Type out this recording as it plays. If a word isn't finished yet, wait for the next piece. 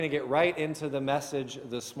We're going to get right into the message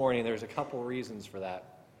this morning. There's a couple reasons for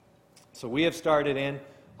that. So we have started in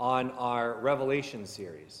on our Revelation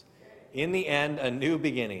series. In the end, a new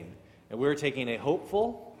beginning. And we're taking a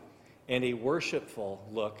hopeful and a worshipful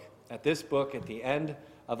look at this book at the end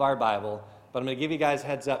of our Bible. But I'm going to give you guys a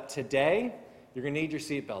heads up. Today, you're going to need your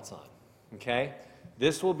seatbelts on. Okay?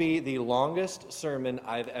 This will be the longest sermon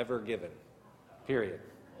I've ever given. Period.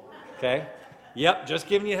 Okay? Yep, just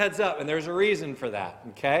giving you a heads up, and there's a reason for that,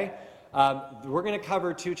 okay? We're going to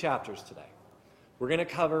cover two chapters today. We're going to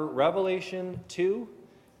cover Revelation 2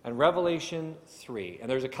 and Revelation 3. And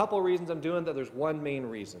there's a couple reasons I'm doing that. There's one main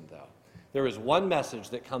reason, though. There is one message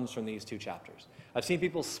that comes from these two chapters. I've seen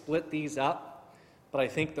people split these up, but I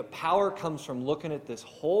think the power comes from looking at this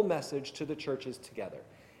whole message to the churches together.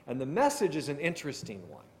 And the message is an interesting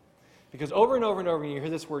one, because over and over and over you hear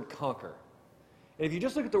this word conquer. And if you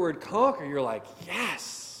just look at the word conquer, you're like,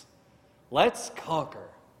 yes, let's conquer.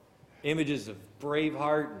 Images of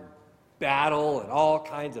Braveheart and battle and all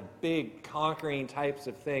kinds of big conquering types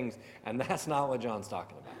of things. And that's not what John's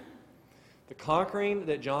talking about. The conquering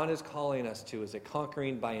that John is calling us to is a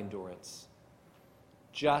conquering by endurance.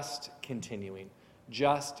 Just continuing.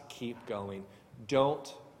 Just keep going.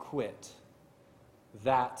 Don't quit.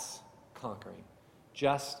 That's conquering.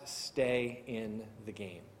 Just stay in the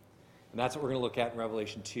game. And that's what we're going to look at in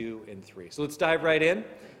Revelation 2 and 3. So let's dive right in.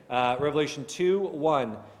 Revelation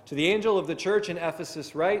 2:1. To the angel of the church in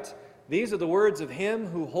Ephesus write, these are the words of him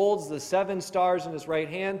who holds the 7 stars in his right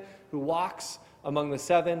hand, who walks among the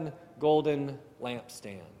 7 golden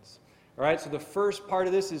lampstands. All right, so the first part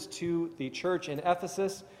of this is to the church in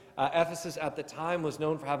Ephesus. Ephesus at the time was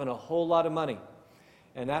known for having a whole lot of money.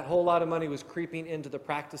 And that whole lot of money was creeping into the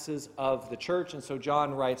practices of the church. And so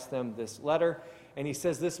John writes them this letter. And he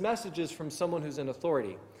says this message is from someone who's in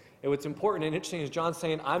authority. And what's important and interesting is John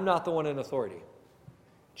saying, I'm not the one in authority.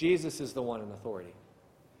 Jesus is the one in authority.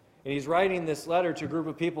 And he's writing this letter to a group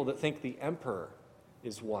of people that think the emperor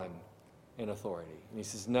is one in authority. And he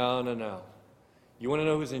says, no. You want to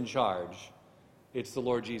know who's in charge? It's the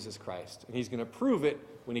Lord Jesus Christ. And he's going to prove it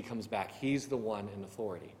when he comes back. He's the one in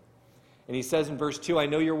authority. And he says in verse 2, I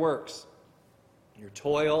know your works, your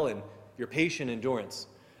toil, and your patient endurance.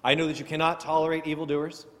 I know that you cannot tolerate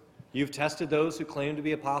evildoers. You've tested those who claim to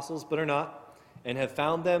be apostles but are not, and have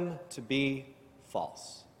found them to be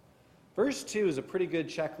false. Verse 2 is a pretty good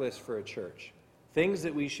checklist for a church. Things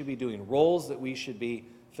that we should be doing, roles that we should be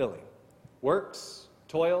filling. Works,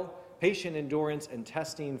 toil, patient endurance, and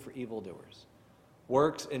testing for evildoers.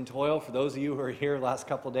 Works and toil, for those of you who are here the last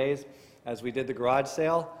couple days, as we did the garage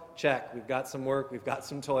sale, check. We've got some work, we've got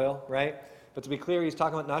some toil, right? But to be clear, he's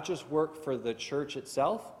talking about not just work for the church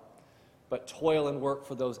itself, but toil and work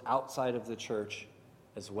for those outside of the church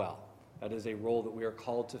as well. That is a role that we are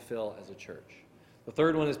called to fill as a church. The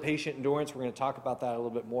third one is patient endurance. We're going to talk about that a little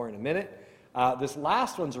bit more in a minute. This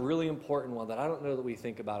last one's a really important one that I don't know that we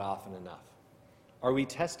think about often enough. Are we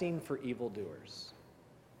testing for evildoers?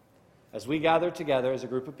 As we gather together as a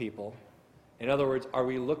group of people, in other words, are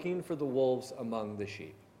we looking for the wolves among the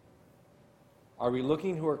sheep? Are we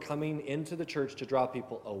looking who are coming into the church to draw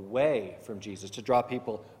people away from Jesus, to draw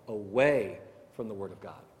people away from the Word of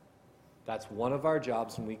God? That's one of our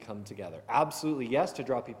jobs when we come together. Absolutely, yes, to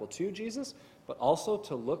draw people to Jesus, but also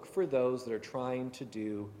to look for those that are trying to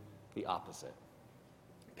do the opposite.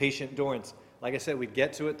 Patient endurance. Like I said, we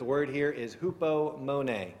get to it. The word here is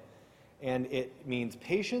hupomone, and it means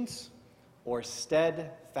patience or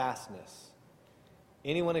steadfastness.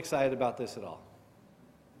 Anyone excited about this at all?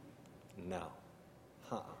 No.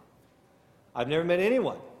 I've never met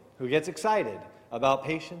anyone who gets excited about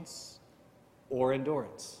patience or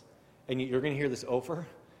endurance. And you're going to hear this over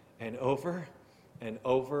and over and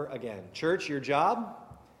over again. Church, your job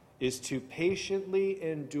is to patiently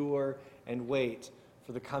endure and wait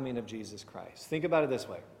for the coming of Jesus Christ. Think about it this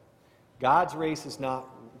way. God's race is not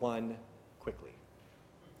won quickly.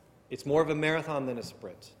 It's more of a marathon than a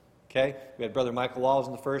sprint. Okay? We had Brother Michael Walls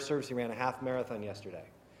in the first service. He ran a half marathon yesterday.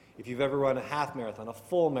 If you've ever run a half marathon, a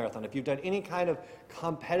full marathon, if you've done any kind of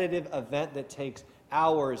competitive event that takes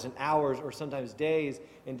hours and hours or sometimes days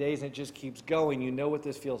and days and it just keeps going, you know what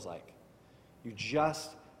this feels like. You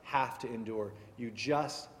just have to endure. You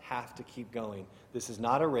just have to keep going. This is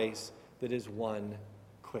not a race that is won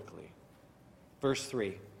quickly. Verse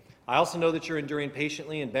 3. I also know that you're enduring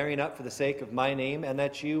patiently and bearing up for the sake of my name, and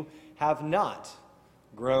that you have not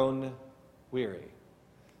grown weary.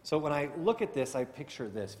 So when I look at this, I picture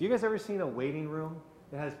this. Have you guys ever seen a waiting room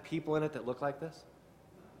that has people in it that look like this?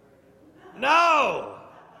 No!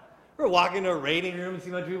 We're walking into a waiting room and see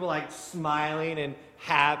a bunch of people like smiling and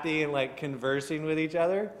happy and like conversing with each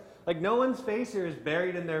other. Like no one's face here is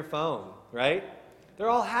buried in their phone, right? They're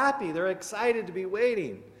all happy. They're excited to be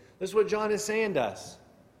waiting. This is what John is saying to us.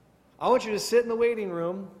 I want you to sit in the waiting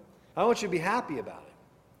room. I want you to be happy about it.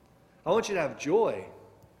 I want you to have joy.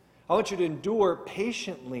 I want you to endure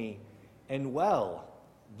patiently and well.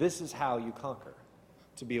 This is how you conquer.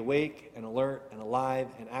 To be awake and alert and alive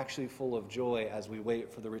and actually full of joy as we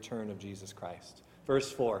wait for the return of Jesus Christ.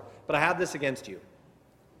 Verse 4, but I have this against you,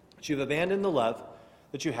 that you've abandoned the love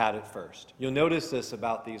that you had at first. You'll notice this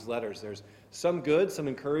about these letters. There's some good, some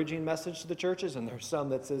encouraging message to the churches, and there's some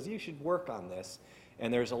that says you should work on this.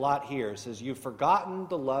 And there's a lot here. It says, you've forgotten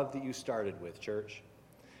the love that you started with, church.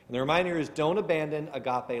 And the reminder is, don't abandon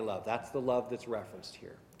agape love. That's the love that's referenced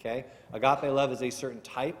here, okay? Agape love is a certain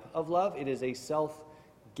type of love. It is a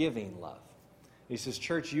self-giving love. He says,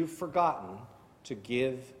 church, you've forgotten to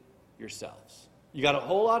give yourselves. You got a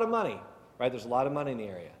whole lot of money, right? There's a lot of money in the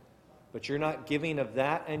area. But you're not giving of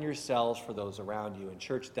that and yourselves for those around you. And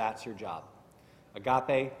church, that's your job.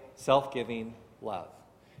 Agape, self-giving love.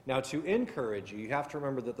 Now, to encourage you, you have to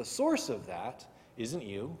remember that the source of that isn't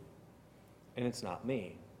you, and it's not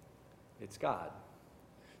me. It's God.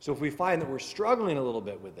 So if we find that we're struggling a little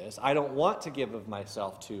bit with this, I don't want to give of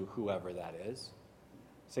myself to whoever that is.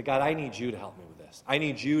 Say, God, I need you to help me with this. I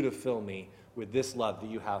need you to fill me with this love that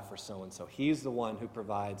you have for so-and-so. He's the one who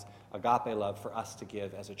provides agape love for us to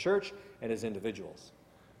give as a church and as individuals.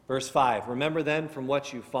 Verse 5, remember then from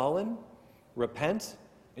what you've fallen, repent,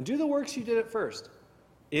 and do the works you did at first.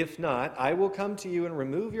 If not, I will come to you and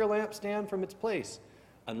remove your lampstand from its place,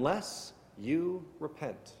 unless you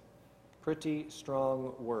repent. Pretty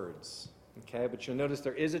strong words, okay? But you'll notice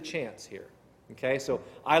there is a chance here, okay? So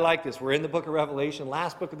I like this. We're in the book of Revelation,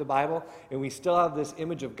 last book of the Bible, and we still have this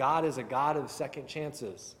image of God as a God of second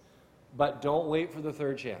chances. But don't wait for the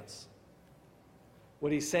third chance.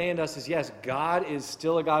 What he's saying to us is, yes, God is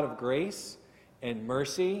still a God of grace and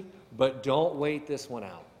mercy, but don't wait this one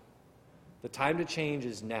out. The time to change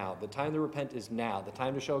is now. The time to repent is now. The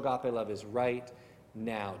time to show agape love is right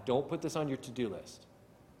now. Don't put this on your to-do list.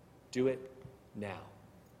 Do it now.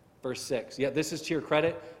 Verse 6, yet this is to your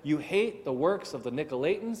credit. You hate the works of the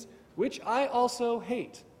Nicolaitans, which I also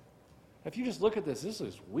hate. If you just look at this, this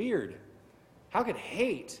is weird. How could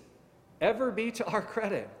hate ever be to our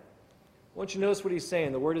credit? I want you to notice what he's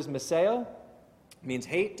saying. The word is miseo. It means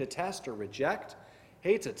hate, detest, or reject.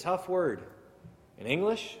 Hate's a tough word. In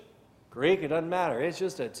English, Greek, it doesn't matter. It's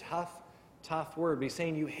just a tough word. But he's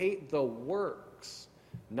saying you hate the works,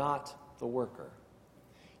 not the worker.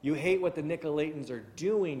 You hate what the Nicolaitans are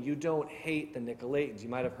doing. You don't hate the Nicolaitans. You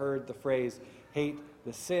might have heard the phrase, hate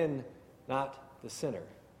the sin, not the sinner.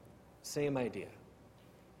 Same idea.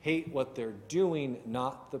 Hate what they're doing,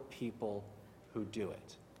 not the people who do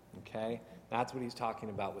it. Okay? That's what he's talking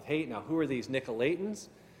about with hate. Now, who are these Nicolaitans?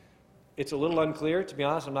 It's a little unclear, to be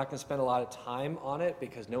honest. I'm not going to spend a lot of time on it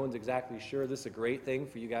because no one's exactly sure. This is a great thing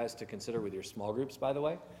for you guys to consider with your small groups, by the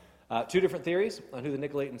way. Two different theories on who the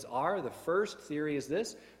Nicolaitans are. The first theory is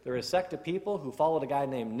this. They're a sect of people who followed a guy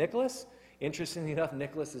named Nicholas. Interestingly enough,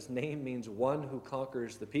 Nicholas's name means one who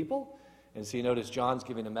conquers the people. And so you notice John's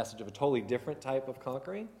giving a message of a totally different type of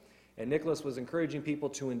conquering. And Nicholas was encouraging people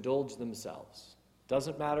to indulge themselves.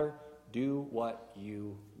 Doesn't matter. Do what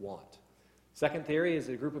you want. Second theory is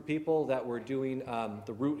a group of people that were doing,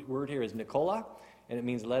 the root word here is Nicola, and it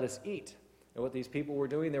means let us eat. And what these people were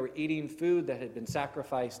doing, they were eating food that had been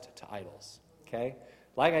sacrificed to idols. Okay?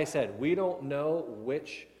 Like I said, we don't know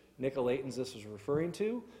which Nicolaitans this was referring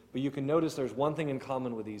to, but you can notice there's one thing in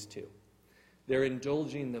common with these two. They're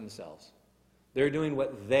indulging themselves. They're doing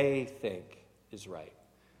what they think is right.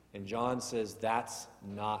 And John says that's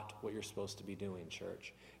not what you're supposed to be doing,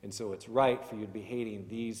 church. And so it's right for you to be hating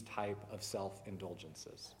these type of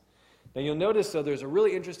self-indulgences. Now you'll notice, though, there's a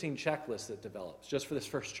really interesting checklist that develops just for this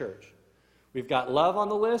first church. We've got love on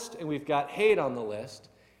the list, and we've got hate on the list.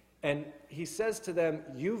 And he says to them,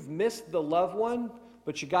 you've missed the love one,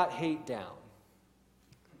 but you got hate down.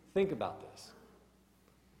 Think about this.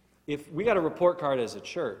 If we got a report card as a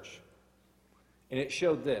church, and it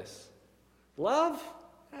showed this, love?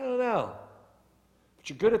 I don't know. But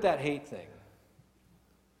you're good at that hate thing.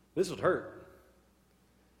 This would hurt.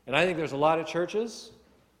 And I think there's a lot of churches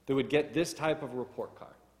that would get this type of report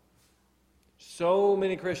card. So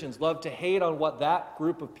many Christians love to hate on what that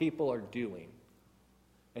group of people are doing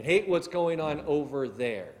and hate what's going on over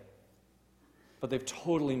there. But they've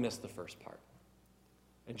totally missed the first part.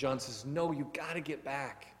 And John says, no, you've got to get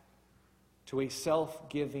back to a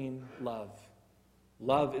self-giving love.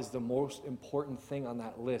 Love is the most important thing on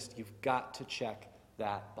that list. You've got to check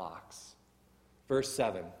that box. Verse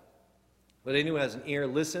 7. Let anyone who has an ear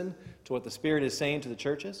listen to what the Spirit is saying to the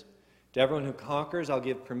churches. To everyone who conquers, I'll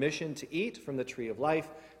give permission to eat from the tree of life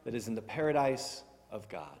that is in the paradise of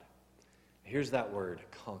God. Here's that word,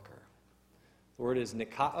 conquer. The word is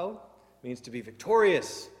nikao, means to be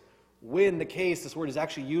victorious, win the case. This word is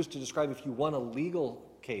actually used to describe if you won a legal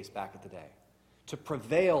case back in the day. To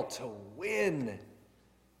prevail, to win.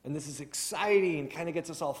 And this is exciting, kind of gets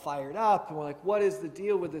us all fired up. And we're like, what is the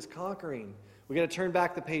deal with this conquering? We got to turn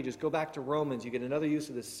back the pages, go back to Romans. You get another use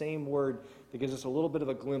of the same word that gives us a little bit of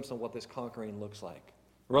a glimpse on what this conquering looks like.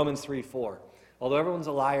 Romans 3:4. Although everyone's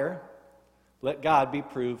a liar, let God be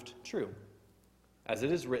proved true, as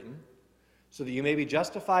it is written, so that you may be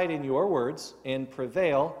justified in your words and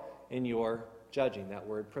prevail in your judging. That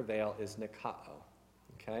word prevail is nikao.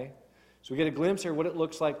 Okay? So we get a glimpse here of what it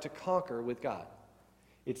looks like to conquer with God.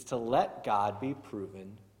 It's to let God be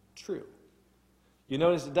proven true. You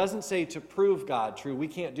notice it doesn't say to prove God true. We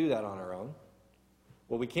can't do that on our own.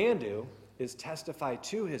 What we can do is testify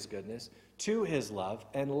to his goodness, to his love,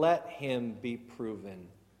 and let him be proven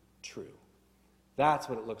true. That's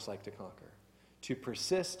what it looks like to conquer, to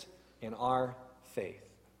persist in our faith.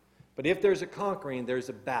 But if there's a conquering, there's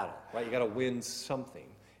a battle, right? You got to win something.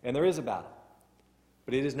 And there is a battle.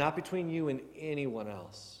 But it is not between you and anyone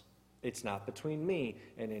else. It's not between me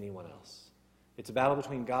and anyone else. It's a battle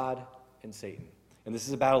between God and Satan. And this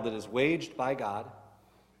is a battle that is waged by God.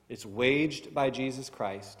 It's waged by Jesus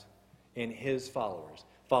Christ and his followers,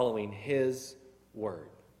 following his word.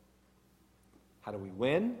 How do we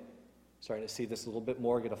win? Starting to see this a little bit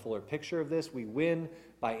more, get a fuller picture of this. We win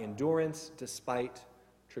by endurance despite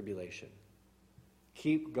tribulation.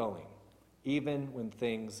 Keep going, even when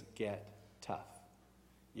things get tough.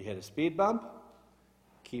 You hit a speed bump,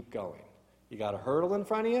 keep going. You got a hurdle in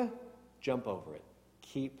front of you, jump over it.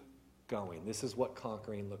 Keep going. This is what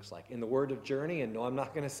conquering looks like. In the word of journey, and no, I'm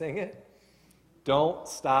not going to sing it, don't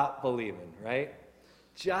stop believing, right?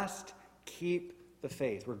 Just keep the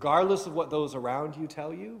faith. Regardless of what those around you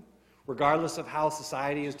tell you, regardless of how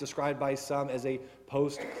society is described by some as a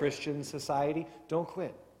post-Christian society, don't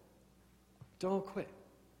quit. Don't quit.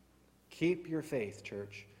 Keep your faith,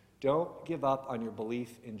 church. Don't give up on your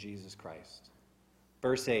belief in Jesus Christ.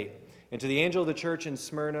 Verse 8, and to the angel of the church in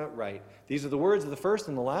Smyrna write, these are the words of the first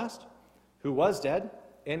and the last, who was dead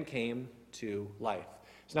and came to life.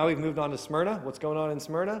 So now we've moved on to Smyrna. What's going on in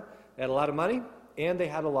Smyrna? They had a lot of money, and they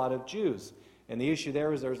had a lot of Jews. And the issue there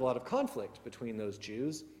was a lot of conflict between those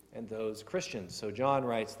Jews and those Christians. So John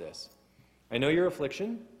writes this, I know your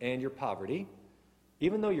affliction and your poverty,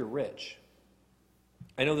 even though you're rich.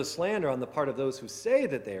 I know the slander on the part of those who say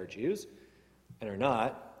that they are Jews and are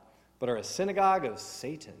not, but are a synagogue of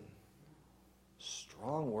Satan.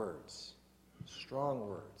 Strong words. Strong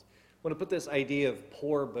words. I want to put this idea of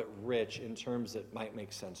poor but rich in terms that might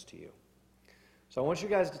make sense to you. So I want you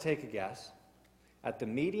guys to take a guess at the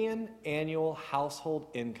median annual household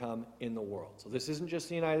income in the world. So this isn't just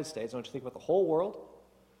the United States. I want you to think about the whole world.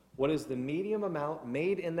 What is the median amount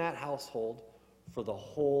made in that household for the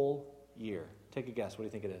whole year? Take a guess. What do you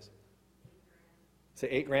think it is?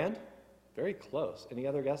 Say $8,000? Very close. Any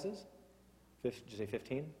other guesses? Did you say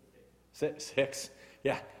 15? Six?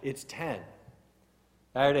 Yeah, it's 10.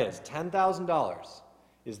 There it is. $10,000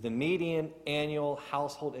 is the median annual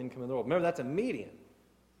household income in the world. Remember, that's a median.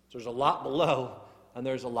 So there's a lot below and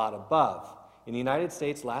there's a lot above. In the United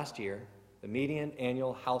States last year, the median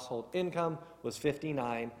annual household income was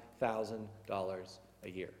 $59,000 a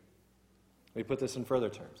year. Let me put this in further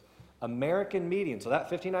terms. American median, so that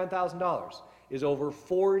 $59,000 is over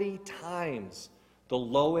 40 times the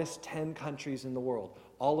lowest 10 countries in the world,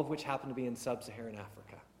 all of which happen to be in sub-Saharan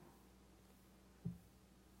Africa.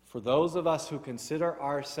 For those of us who consider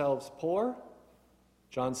ourselves poor,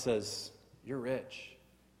 John says, you're rich.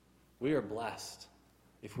 We are blessed.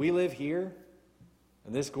 If we live here,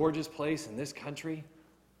 in this gorgeous place, in this country,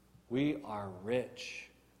 we are rich.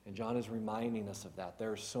 And John is reminding us of that.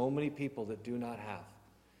 There are so many people that do not have,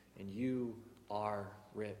 and you are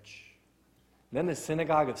rich. And then the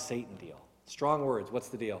synagogue of Satan deal. Strong words. What's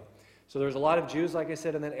the deal? So there's a lot of Jews, like I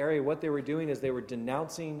said, in that area. What they were doing is they were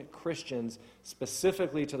denouncing Christians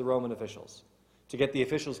specifically to the Roman officials, to get the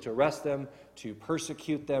officials to arrest them, to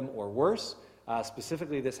persecute them, or worse.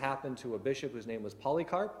 Specifically, this happened to a bishop whose name was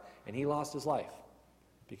Polycarp, and he lost his life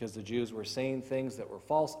because the Jews were saying things that were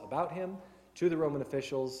false about him to the Roman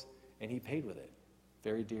officials, and he paid with it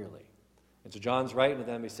very dearly. And so John's writing to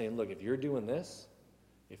them, he's saying, look, if you're doing this,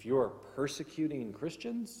 if you are persecuting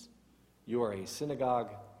Christians, you are a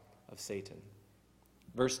synagogue of Satan.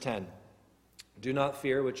 Verse 10, do not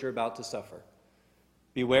fear what you're about to suffer.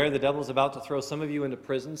 Beware, the devil is about to throw some of you into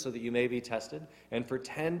prison so that you may be tested, and for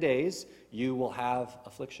 10 days you will have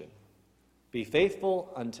affliction. Be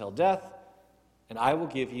faithful until death, and I will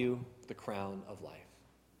give you the crown of life.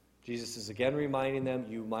 Jesus is again reminding them,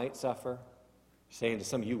 you might suffer. Saying to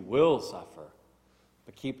some, you will suffer,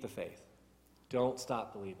 but keep the faith. Don't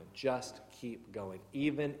stop believing. Just keep going.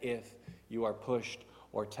 Even if you are pushed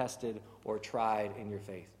or tested or tried in your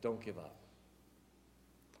faith, don't give up.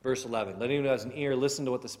 Verse 11, let anyone who has an ear listen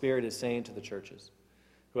to what the Spirit is saying to the churches.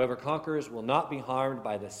 Whoever conquers will not be harmed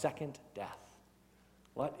by the second death.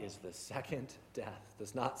 What is the second death?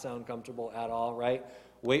 Does not sound comfortable at all, right?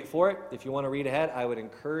 Wait for it. If you want to read ahead, I would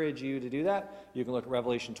encourage you to do that. You can look at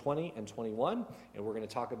Revelation 20 and 21, and we're going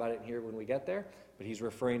to talk about it here when we get there. But he's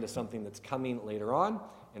referring to something that's coming later on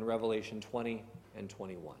in Revelation 20 and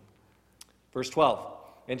 21. Verse 12,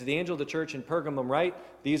 and to the angel of the church in Pergamum write,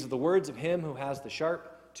 these are the words of him who has the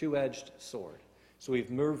sharp, two-edged sword. So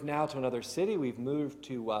we've moved now to another city. We've moved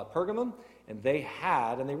to Pergamum, and they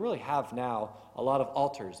had, and they really have now, a lot of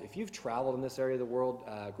altars. If you've traveled in this area of the world,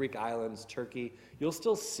 Greek islands, Turkey, you'll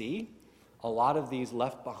still see a lot of these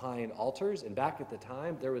left behind altars. And back at the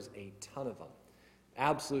time, there was a ton of them,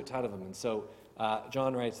 absolute ton of them. And so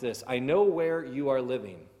John writes this, I know where you are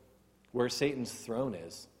living, where Satan's throne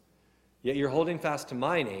is. Yet you're holding fast to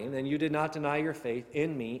my name, and you did not deny your faith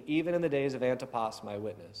in me, even in the days of Antipas, my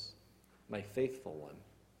witness, my faithful one,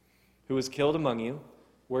 who was killed among you,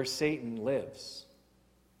 where Satan lives.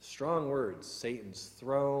 Strong words. Satan's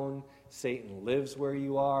throne. Satan lives where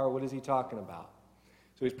you are. What is he talking about?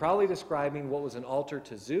 So he's probably describing what was an altar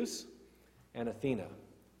to Zeus and Athena.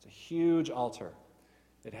 It's a huge altar.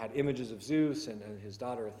 It had images of Zeus and his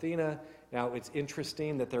daughter Athena. Now, it's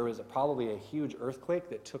interesting that there was probably a huge earthquake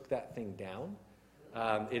that took that thing down.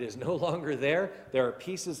 It is no longer there. There are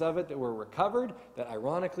pieces of it that were recovered that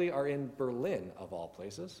ironically are in Berlin, of all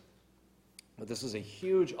places. But this is a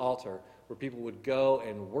huge altar where people would go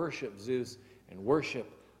and worship Zeus and worship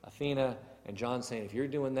Athena. And John's saying, if you're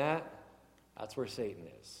doing that, that's where Satan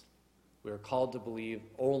is. We are called to believe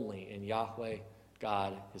only in Yahweh,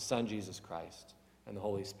 God, his Son, Jesus Christ, and the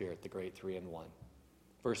Holy Spirit, the great three in one.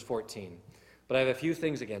 Verse 14, but I have a few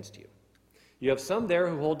things against you. You have some there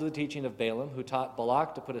who hold to the teaching of Balaam, who taught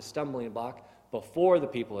Balak to put a stumbling block before the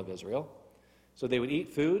people of Israel, so they would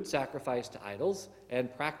eat food sacrificed to idols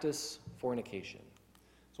and practice fornication.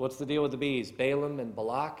 So what's the deal with the bees? Balaam and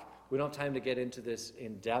Balak. We don't have time to get into this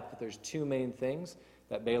in depth, but there's two main things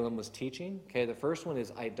that Balaam was teaching. Okay, the first one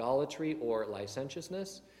is idolatry or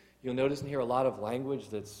licentiousness. You'll notice in here a lot of language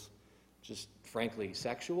that's just frankly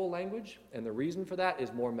sexual language, and the reason for that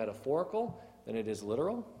is more metaphorical than it is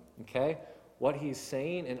literal. Okay? What he's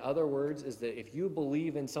saying, in other words, is that if you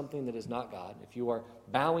believe in something that is not God, if you are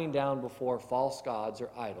bowing down before false gods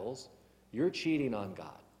or idols, you're cheating on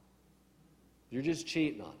God. You're just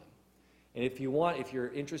cheating on him. And if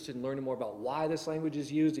you're interested in learning more about why this language is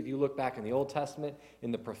used, if you look back in the Old Testament,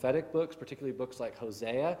 in the prophetic books, particularly books like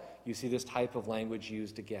Hosea, you see this type of language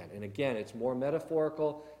used again. And again, it's more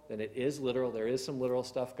metaphorical than it is literal. There is some literal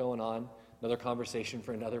stuff going on, another conversation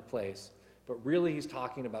for another place. But really, he's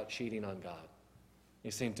talking about cheating on God.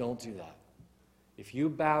 He's saying, don't do that. If you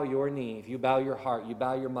bow your knee, if you bow your heart, you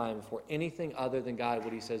bow your mind before anything other than God,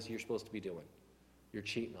 what he says you're supposed to be doing, you're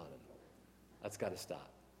cheating on him. That's got to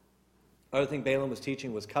stop. Other thing Balaam was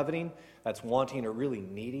teaching was coveting. That's wanting or really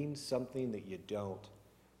needing something that you don't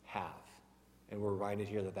have. And we're reminded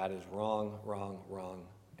here that that is wrong, wrong, wrong,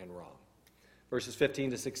 and wrong. Verses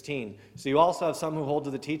 15 to 16. So you also have some who hold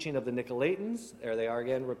to the teaching of the Nicolaitans. There they are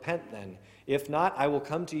again. Repent then. If not, I will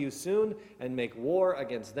come to you soon and make war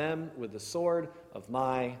against them with the sword of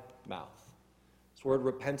my mouth. This word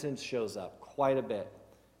repentance shows up quite a bit.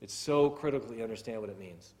 It's so critical to understand what it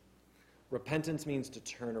means. Repentance means to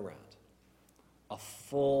turn around. A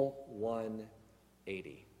full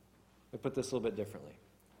 180. Let me put this a little bit differently.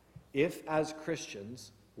 If, as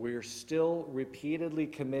Christians, we're still repeatedly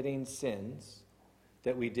committing sins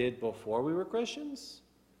that we did before we were Christians,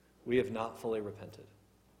 we have not fully repented.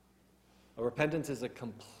 A repentance is a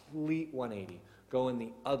complete 180, go in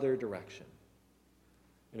the other direction.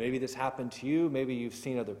 And maybe this happened to you, maybe you've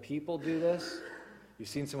seen other people do this. You've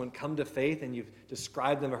seen someone come to faith and you've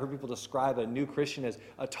described them, or heard people describe a new Christian as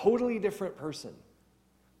a totally different person.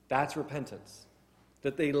 That's repentance.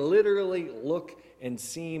 That they literally look and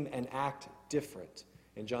seem and act different.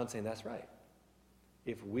 And John's saying that's right.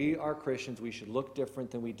 If we are Christians, we should look different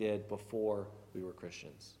than we did before we were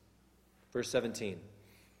Christians. Verse 17.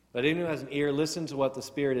 Let anyone who has an ear listen to what the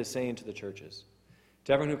Spirit is saying to the churches.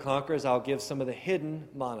 To everyone who conquers, I'll give some of the hidden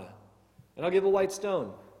manna. And I'll give a white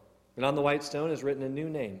stone. And on the white stone is written a new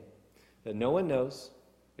name that no one knows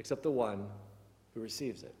except the one who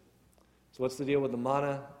receives it. So what's the deal with the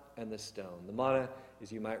manna and the stone? The manna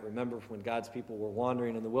as you might remember from when God's people were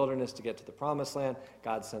wandering in the wilderness to get to the promised land,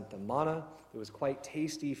 God sent them manna. It was quite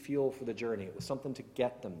tasty fuel for the journey. It was something to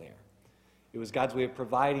get them there. It was God's way of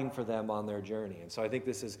providing for them on their journey. And so I think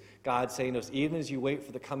this is God saying to us, even as you wait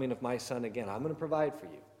for the coming of my Son again, I'm going to provide for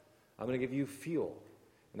you. I'm going to give you fuel.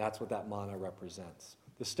 And that's what that manna represents.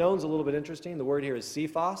 The stone's a little bit interesting. The word here is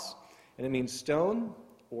Cephas, and it means stone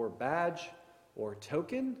or badge or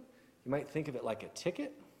token. You might think of it like a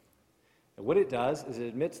ticket. And what it does is it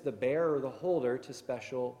admits the bearer or the holder to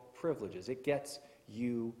special privileges. It gets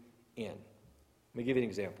you in. Let me give you an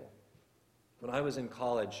example. When I was in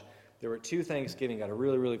college, there were 2 Thanksgivings. Got a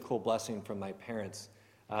really, really cool blessing from my parents.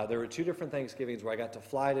 There were 2 different Thanksgivings where I got to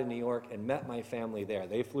fly to New York and met my family there.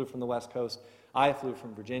 They flew from the West Coast. I flew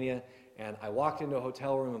from Virginia. And I walked into a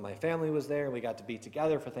hotel room and my family was there, and we got to be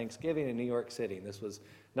together for Thanksgiving in New York City. And this was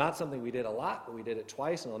not something we did a lot, but we did it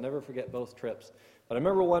twice, and I'll never forget both trips. But I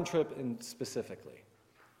remember one trip specifically.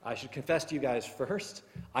 I should confess to you guys first,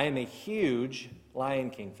 I am a huge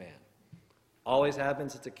Lion King fan. Always have been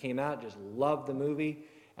since it came out, just loved the movie.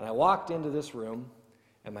 And I walked into this room,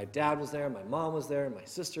 and my dad was there, my mom was there, and my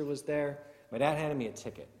sister was there. My dad handed me a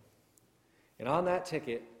ticket. And on that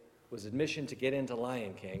ticket was admission to get into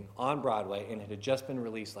Lion King on Broadway, and it had just been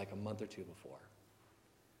released like a month or 2 before.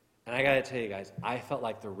 And I got to tell you guys, I felt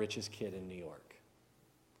like the richest kid in New York.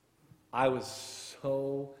 I was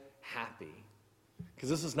so happy, because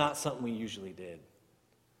this is not something we usually did.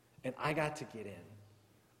 And I got to get in.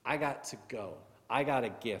 I got to go. I got a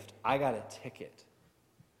gift. I got a ticket.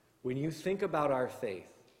 When you think about our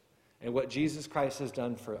faith and what Jesus Christ has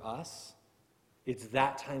done for us, it's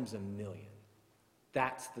that times 1,000,000.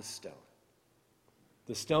 That's the stone.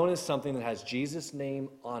 The stone is something that has Jesus' name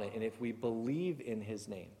on it, and if we believe in his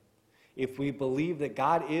name, if we believe that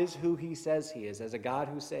God is who he says he is, as a God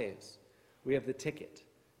who saves, we have the ticket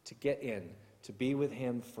to get in, to be with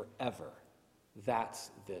him forever.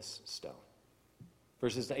 That's this stone.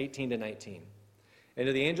 Verses 18 to 19. And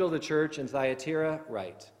to the angel of the church in Thyatira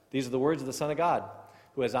write, these are the words of the Son of God,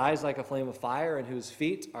 who has eyes like a flame of fire and whose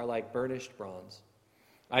feet are like burnished bronze.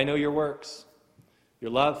 I know your works, your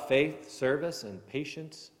love, faith, service, and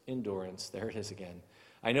patient endurance. There it is again.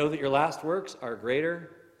 I know that your last works are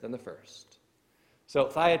greater than the first. So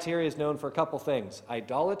Thyatira is known for a couple things.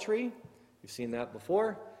 Idolatry, you've seen that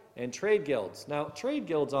before, and trade guilds. Now, trade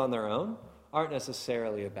guilds on their own aren't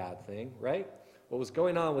necessarily a bad thing, right? What was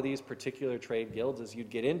going on with these particular trade guilds is you'd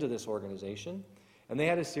get into this organization, and they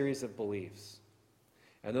had a series of beliefs.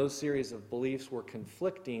 And those series of beliefs were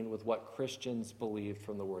conflicting with what Christians believed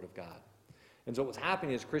from the Word of God. And so what was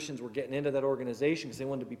happening is Christians were getting into that organization because they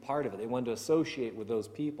wanted to be part of it. They wanted to associate with those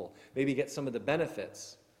people, maybe get some of the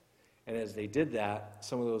benefits. And as they did that,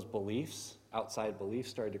 some of those beliefs, outside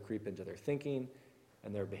beliefs, started to creep into their thinking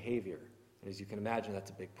and their behavior. And as you can imagine,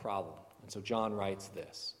 that's a big problem. And so John writes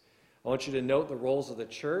this. I want you to note the roles of the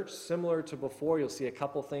church. Similar to before, you'll see a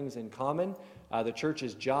couple things in common. The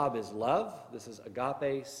church's job is love. This is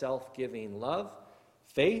agape, self-giving love.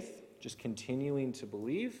 Faith, just continuing to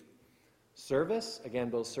believe. Service, again,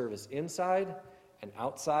 both service inside and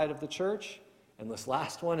outside of the church. And this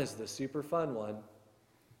last one is the super fun one.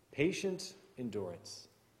 Patient endurance.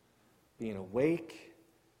 Being awake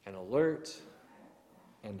and alert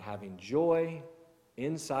and having joy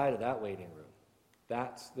inside of that waiting room.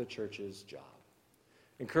 That's the church's job.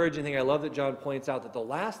 Encouraging thing, I love that John points out that the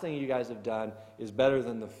last thing you guys have done is better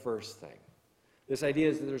than the first thing. This idea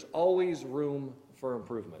is that there's always room for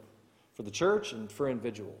improvement for the church and for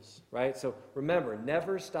individuals, right? So remember,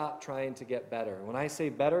 never stop trying to get better. And when I say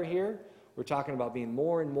better here, we're talking about being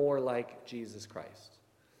more and more like Jesus Christ.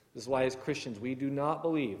 This is why as Christians, we do not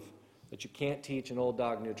believe that you can't teach an old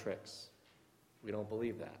dog new tricks. We don't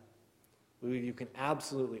believe that. We believe you can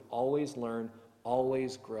absolutely always learn,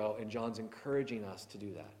 always grow, and John's encouraging us to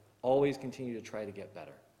do that. Always continue to try to get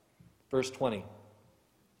better. Verse 20,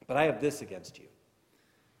 but I have this against you.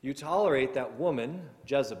 You tolerate that woman,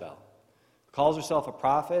 Jezebel, who calls herself a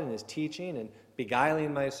prophet and is teaching and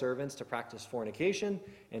beguiling my servants to practice fornication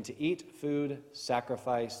and to eat food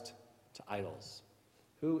sacrificed to idols.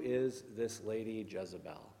 Who is this lady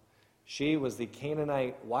Jezebel? She was the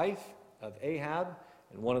Canaanite wife of Ahab,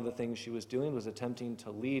 and one of the things she was doing was attempting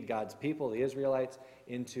to lead God's people, the Israelites,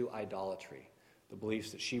 into idolatry. The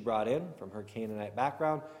beliefs that she brought in from her Canaanite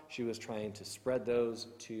background, she was trying to spread those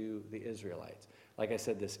to the Israelites. Like I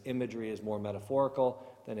said, this imagery is more metaphorical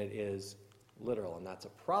than it is literal, and that's a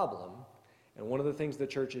problem. And one of the things the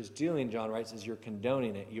church is doing, John writes, is you're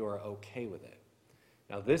condoning it. You are okay with it.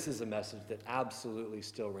 Now, this is a message that absolutely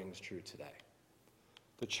still rings true today.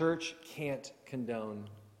 The church can't condone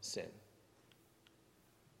sin,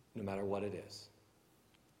 no matter what it is.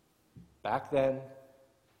 Back then,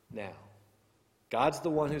 now. God's the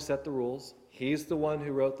one who set the rules. He's the one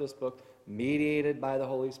who wrote this book, mediated by the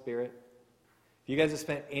Holy Spirit. If you guys have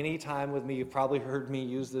spent any time with me, you've probably heard me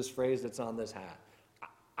use this phrase that's on this hat.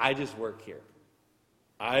 I just work here.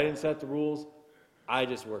 I didn't set the rules. I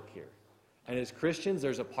just work here. And as Christians,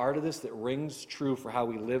 there's a part of this that rings true for how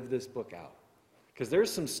we live this book out. Because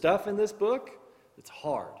there's some stuff in this book that's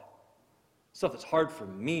hard. Stuff that's hard for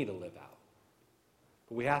me to live out.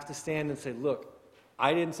 But we have to stand and say, look,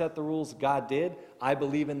 I didn't set the rules, God did. I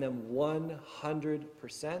believe in them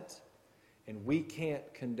 100%. And we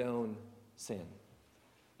can't condone sin.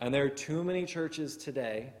 And there are too many churches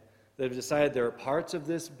today that have decided there are parts of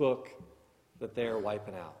this book that they are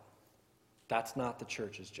wiping out. That's not the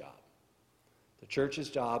church's job. The church's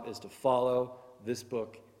job is to follow this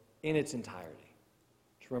book in its entirety.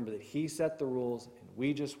 To remember that he set the rules and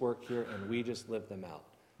we just work here and we just live them out.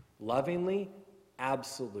 Lovingly,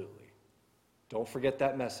 absolutely. Don't forget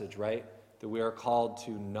that message, right? That we are called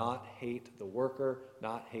to not hate the worker,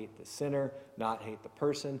 not hate the sinner, not hate the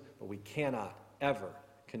person, but we cannot ever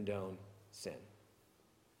condone sin.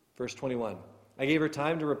 Verse 21, I gave her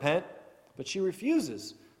time to repent, but she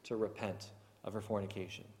refuses to repent of her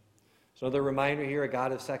fornication. So another reminder here, a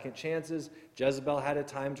God of second chances. Jezebel had a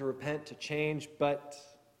time to repent, to change, but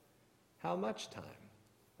how much time?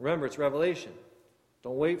 Remember, it's Revelation.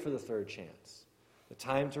 Don't wait for the third chance. The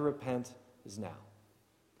time to repent is now.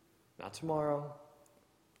 Not tomorrow,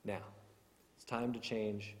 now. It's time to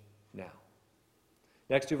change now.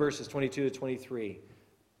 Next two verses, 22 to 23.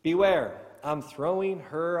 Beware, I'm throwing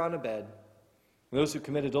her on a bed. Those who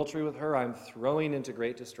commit adultery with her, I'm throwing into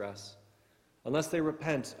great distress, unless they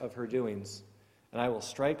repent of her doings, and I will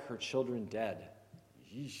strike her children dead.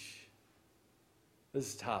 Yeesh. This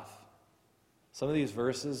is tough. Some of these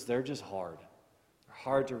verses, they're just hard. They're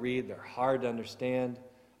hard to read. They're hard to understand.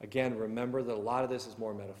 Again, remember that a lot of this is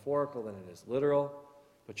more metaphorical than it is literal,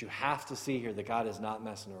 but you have to see here that God is not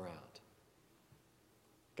messing around.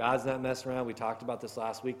 God's not messing around. We talked about this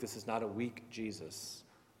last week. This is not a weak Jesus.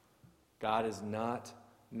 God is not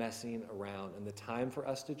messing around, and the time for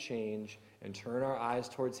us to change and turn our eyes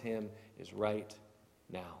towards him is right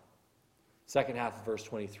now. Second half of verse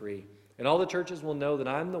 23. And all the churches will know that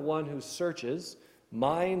I'm the one who searches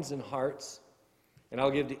minds and hearts, and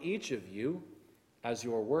I'll give to each of you as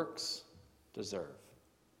your works deserve.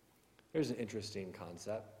 Here's an interesting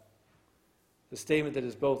concept. The statement that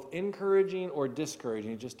is both encouraging or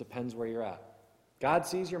discouraging, it just depends where you're at. God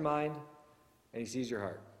sees your mind, and he sees your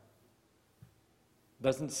heart.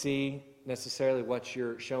 Doesn't see necessarily what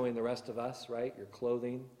you're showing the rest of us, right? Your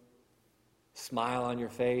clothing, smile on your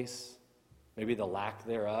face, maybe the lack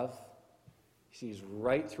thereof. He sees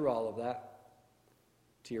right through all of that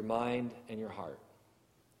to your mind and your heart.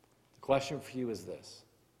 The question for you is this: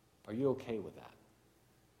 are you okay with that?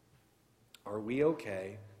 Are we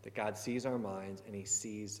okay that God sees our minds and he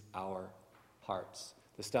sees our hearts?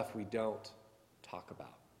 The stuff we don't talk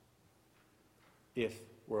about. If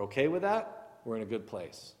we're okay with that, we're in a good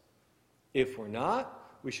place. If we're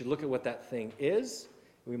not, we should look at what that thing is.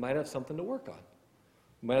 We might have something to work on.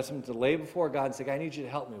 We might have something to lay before God and say, God, I need you to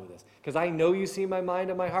help me with this. Because I know you see my mind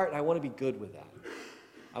and my heart, and I want to be good with that.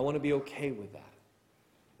 I want to be okay with that.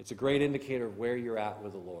 It's a great indicator of where you're at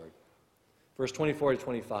with the Lord. Verse 24 to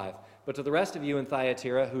 25. But to the rest of you in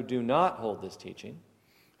Thyatira who do not hold this teaching,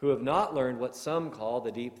 who have not learned what some call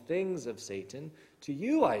the deep things of Satan, to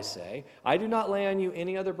you I say, I do not lay on you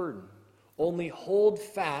any other burden. Only hold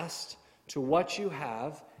fast to what you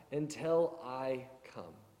have until I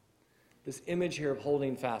come. This image here of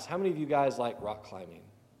holding fast. How many of you guys like rock climbing?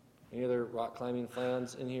 Any other rock climbing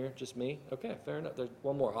fans in here? Just me? Okay, fair enough. There's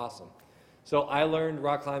one more. Awesome. So I learned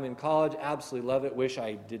rock climbing in college. Absolutely love it. Wish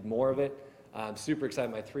I did more of it. I'm super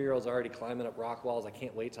excited. My 3-year-old's already climbing up rock walls. I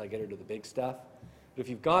can't wait till I get her to the big stuff. But if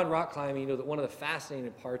you've gone rock climbing, you know that one of the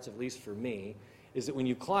fascinating parts, at least for me, is that when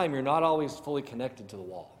you climb, you're not always fully connected to the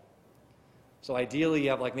wall. So ideally, you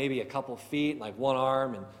have like maybe a couple feet, like one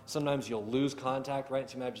arm, and sometimes you'll lose contact, right?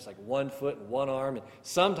 So you might have just like 1 foot and 1 arm, and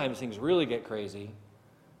sometimes things really get crazy.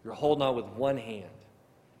 You're holding on with one hand,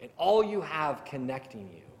 and all you have connecting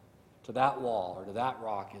you to that wall or to that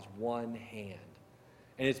rock is one hand.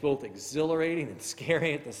 And it's both exhilarating and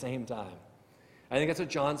scary at the same time. I think that's what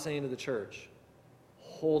John's saying to the church.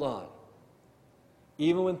 Hold on.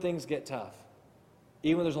 Even when things get tough,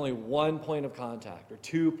 even when there's only 1 point of contact or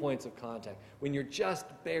 2 points of contact, when you're just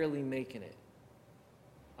barely making it.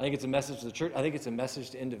 I think it's a message to the church. I think it's a message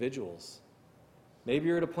to individuals. Maybe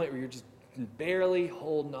you're at a point where you're just barely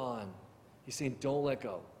holding on. He's saying, don't let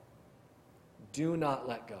go. Do not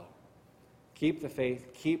let go. Keep the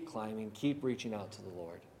faith, keep climbing, keep reaching out to the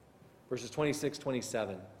Lord. Verses 26,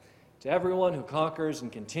 27. To everyone who conquers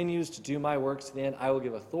and continues to do my works to the end, I will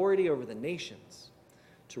give authority over the nations,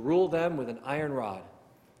 to rule them with an iron rod,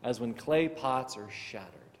 as when clay pots are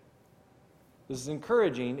shattered. This is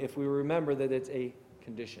encouraging if we remember that it's a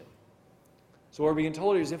condition. So what we're being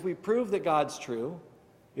told here is if we prove that God's true,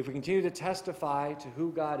 if we continue to testify to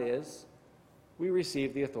who God is, we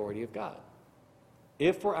receive the authority of God.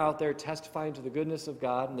 If we're out there testifying to the goodness of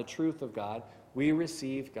God and the truth of God, we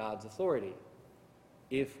receive God's authority.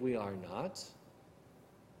 If we are not,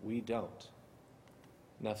 we don't.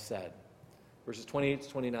 Enough said. Verses 28 to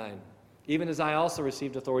 29. Even as I also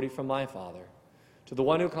received authority from my Father, to the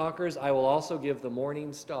one who conquers, I will also give the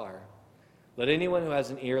morning star. Let anyone who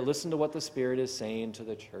has an ear listen to what the Spirit is saying to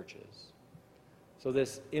the churches. So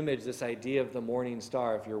this image, this idea of the morning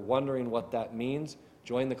star, if you're wondering what that means,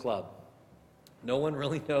 join the club. No one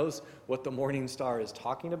really knows what the morning star is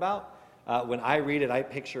talking about. When I read it, I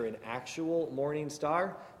picture an actual morning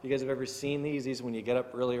star. If you guys have ever seen these when you get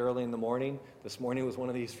up really early in the morning. This morning was one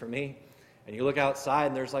of these for me. And you look outside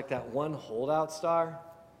and there's like that one holdout star.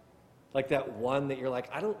 Like that one that you're like,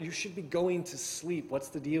 you should be going to sleep. What's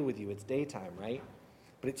the deal with you? It's daytime, right?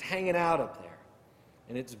 But it's hanging out up there.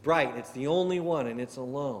 And it's bright. It's the only one and it's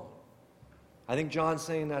alone. I think John's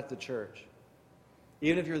saying that to the church.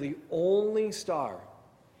 Even if you're the only star,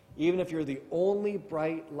 even if you're the only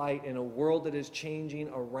bright light in a world that is changing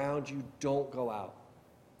around you, don't go out.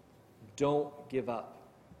 Don't give up.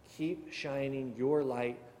 Keep shining your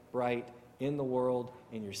light bright in the world,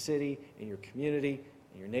 in your city, in your community,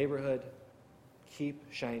 in your neighborhood. Keep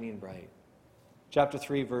shining bright. Chapter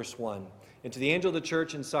 3, verse 1. And to the angel of the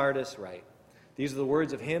church in Sardis write, these are the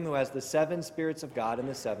words of him who has the 7 spirits of God and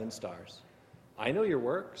the 7 stars. I know your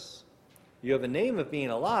works. You have a name of being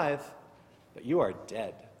alive, but you are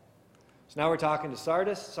dead. So now we're talking to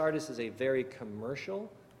Sardis. Sardis is a very commercial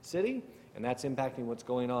city, and that's impacting what's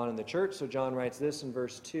going on in the church. So John writes this in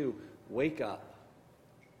verse 2, wake up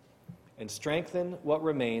and strengthen what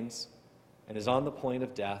remains and is on the point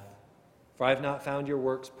of death, for I have not found your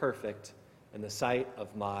works perfect in the sight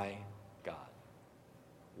of my God.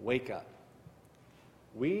 Wake up.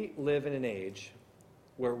 We live in an age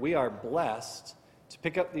where we are blessed to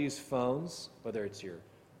pick up these phones, whether it's your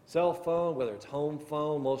cell phone, whether it's home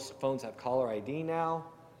phone. Most phones have caller ID now.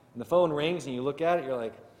 And the phone rings and you look at it, you're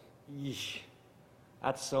like, yeesh,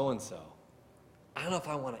 that's so-and-so. I don't know if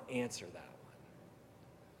I want to answer that one.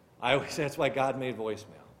 I always say that's why God made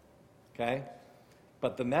voicemail. Okay?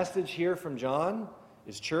 But the message here from John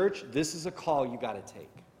is, church, this is a call you got to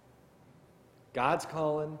take. God's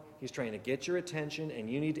calling. He's trying to get your attention, and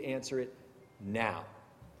you need to answer it now.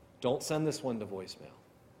 Don't send this one to voicemail.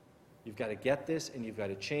 You've got to get this, and you've got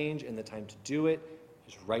to change, and the time to do it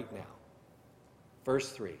is right now.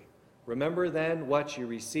 Verse 3. Remember then what you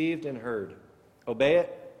received and heard. Obey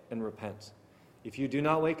it and repent. If you do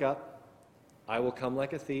not wake up, I will come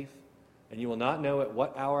like a thief, and you will not know at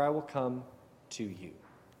what hour I will come to you.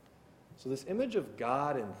 So this image of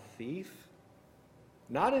God and thief,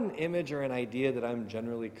 not an image or an idea that I'm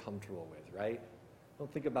generally comfortable with, right?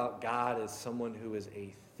 Don't think about God as someone who is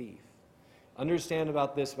a thief. Understand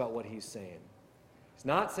about what he's saying. He's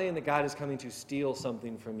not saying that God is coming to steal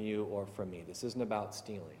something from you or from me. This isn't about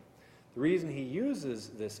stealing. The reason he uses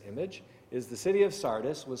this image is the city of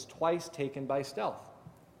Sardis was twice taken by stealth.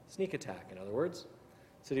 Sneak attack, in other words.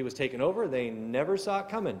 The city was taken over. They never saw it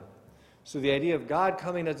coming. So the idea of God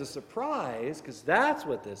coming as a surprise, because that's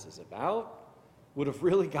what this is about, would have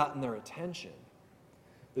really gotten their attention.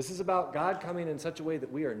 This is about God coming in such a way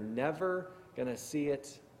that we are never going to see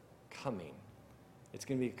it coming. It's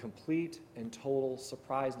going to be a complete and total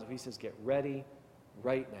surprise. And so he says, get ready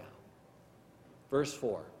right now. Verse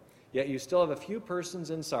 4. Yet you still have a few persons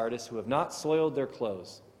in Sardis who have not soiled their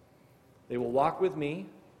clothes. They will walk with me,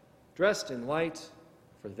 dressed in white,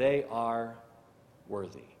 for they are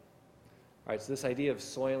worthy. All right, so this idea of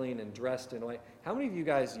soiling and dressed in white. How many of you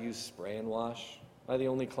guys use spray and wash? Am I the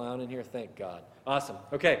only clown in here? Thank God. Awesome.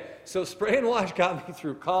 Okay, so spray and wash got me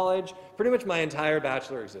through college, pretty much my entire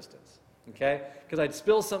bachelor existence. Okay? Because I'd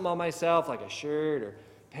spill something on myself, like a shirt or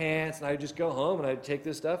pants, and I'd just go home and I'd take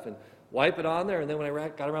this stuff and wipe it on there, and then when I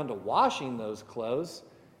got around to washing those clothes,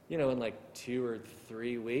 in like 2 or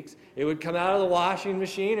 3 weeks, it would come out of the washing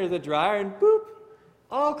machine or the dryer and boop,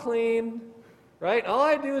 all clean, right? All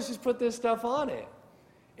I do is just put this stuff on it.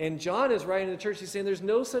 And John is writing to the church, he's saying there's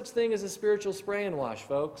no such thing as a spiritual spray and wash,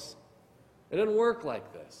 folks. It doesn't work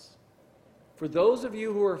like this. For those of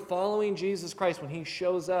you who are following Jesus Christ when he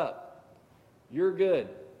shows up, you're good.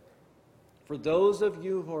 For those of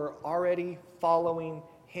you who are already following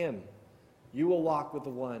him, you will walk with the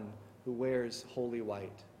one who wears holy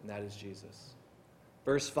white. and that is Jesus.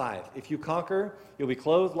 Verse 5, if you conquer, you'll be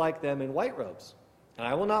clothed like them in white robes, and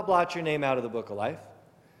I will not blot your name out of the book of life.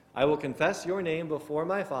 I will confess your name before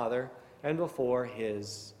my Father and before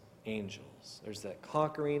his angels. There's that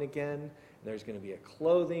conquering again, and there's going to be a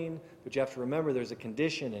clothing, but you have to remember there's a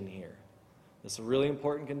condition in here. This is a really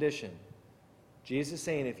important condition. Jesus is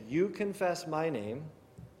saying, if you confess my name,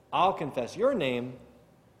 I'll confess your name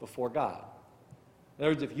before God. In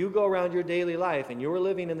other words, if you go around your daily life and you're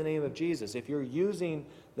living in the name of Jesus, if you're using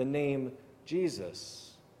the name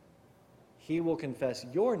Jesus, he will confess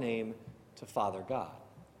your name to Father God.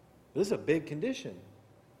 This is a big condition.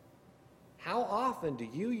 How often do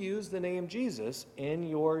you use the name Jesus in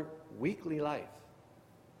your weekly life?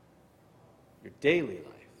 Your daily life?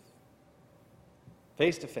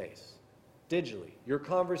 Face to face, digitally, your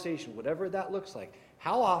conversation, whatever that looks like.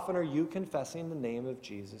 How often are you confessing the name of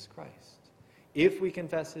Jesus Christ? If we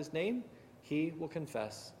confess his name, he will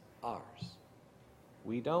confess ours.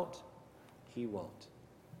 We don't, he won't.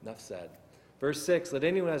 Enough said. Verse 6, let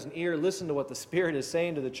anyone who has an ear listen to what the Spirit is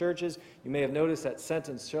saying to the churches. You may have noticed that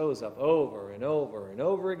sentence shows up over and over and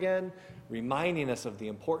over again, reminding us of the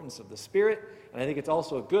importance of the Spirit. And I think it's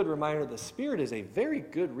also a good reminder the Spirit is a very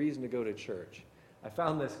good reason to go to church. I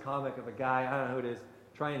found this comic of a guy, I don't know who it is,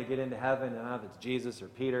 trying to get into heaven. I don't know if it's Jesus or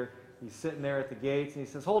Peter. He's sitting there at the gates and he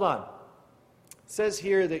says, hold on. It says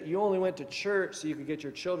here that you only went to church so you could get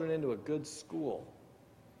your children into a good school.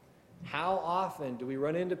 How often do we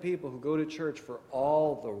run into people who go to church for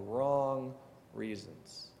all the wrong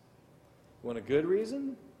reasons? You want a good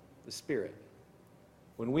reason? The Spirit.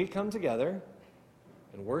 When we come together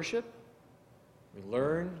and worship, we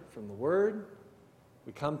learn from the Word,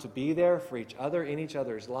 we come to be there for each other in each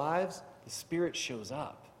other's lives, the Spirit shows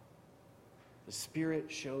up. The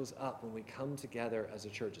Spirit shows up when we come together as a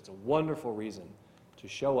church. It's a wonderful reason to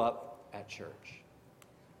show up at church.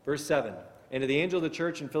 Verse 7, and to the angel of the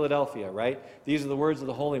church in Philadelphia, right? These are the words of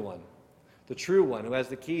the Holy One, the true one who has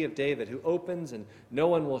the key of David, who opens and no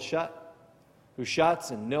one will shut, who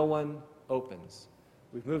shuts and no one opens.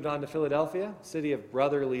 We've moved on to Philadelphia, city of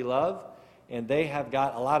brotherly love, and they have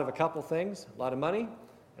got a couple things, a lot of money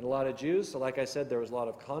and a lot of Jews. So like I said, there was a lot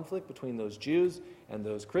of conflict between those Jews and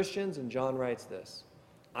those Christians, and John writes this,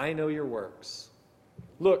 I know your works.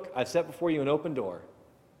 Look, I've set before you an open door,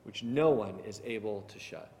 which no one is able to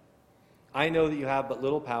shut. I know that you have but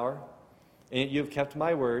little power, and yet you have kept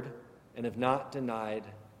my word and have not denied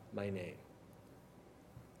my name.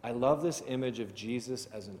 I love this image of Jesus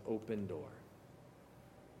as an open door.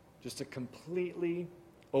 Just a completely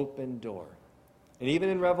open door. And even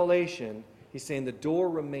in Revelation, he's saying the door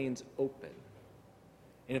remains open.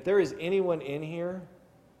 And if there is anyone in here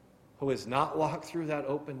who has not walked through that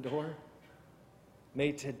open door,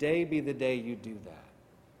 may today be the day you do that.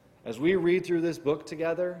 As we read through this book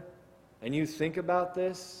together and you think about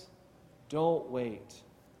this, don't wait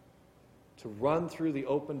to run through the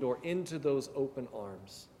open door into those open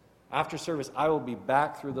arms. After service, I will be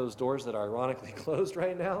back through those doors that are ironically closed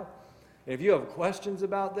right now. And if you have questions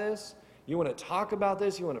about this, you want to talk about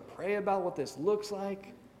this, you want to pray about what this looks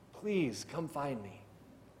like, please come find me.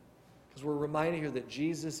 Because we're reminded here that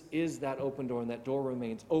Jesus is that open door, and that door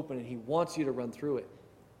remains open, and he wants you to run through it,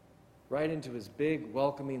 right into his big,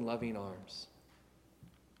 welcoming, loving arms.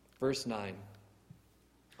 Verse 9,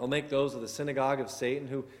 I'll make those of the synagogue of Satan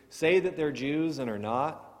who say that they're Jews and are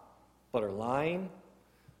not, but are lying.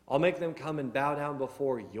 I'll make them come and bow down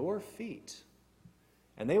before your feet,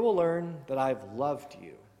 and they will learn that I've loved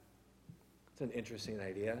you. It's an interesting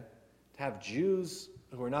idea, to have Jews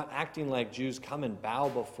who are not acting like Jews come and bow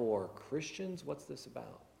before Christians. What's this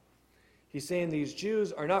about? He's saying these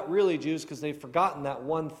Jews are not really Jews because they've forgotten that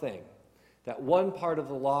one thing, that one part of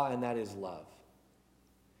the law, and that is love.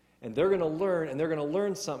 And they're going to learn, and they're going to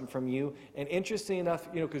learn something from you. And interesting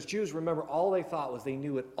enough, because Jews, remember, all they thought was they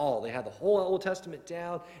knew it all. They had the whole Old Testament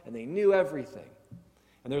down, and they knew everything.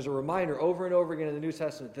 And there's a reminder over and over again in the New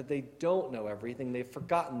Testament that they don't know everything. They've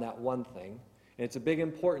forgotten that one thing. And it's a big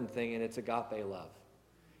important thing, and it's agape love.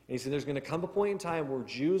 And he said there's going to come a point in time where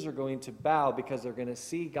Jews are going to bow because they're going to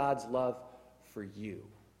see God's love for you.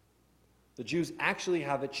 The Jews actually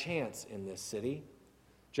have a chance in this city,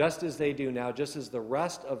 just as they do now, just as the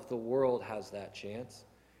rest of the world has that chance.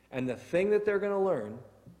 And the thing that they're going to learn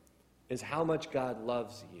is how much God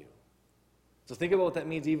loves you. So think about what that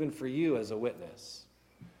means even for you as a witness.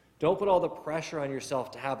 Don't put all the pressure on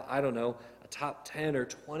yourself to have, a top 10 or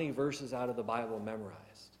 20 verses out of the Bible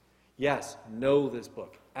memorized. Yes, know this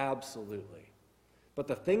book, absolutely. But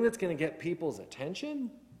the thing that's going to get people's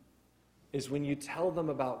attention is when you tell them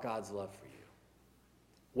about God's love for you,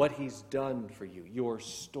 what he's done for you, your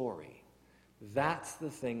story. That's the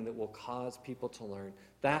thing that will cause people to learn.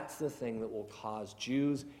 That's the thing that will cause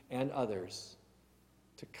Jews and others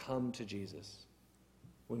to come to Jesus.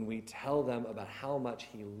 When we tell them about how much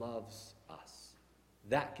he loves us,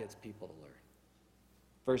 that gets people to learn.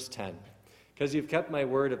 Verse 10, because you've kept my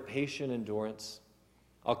word of patient endurance,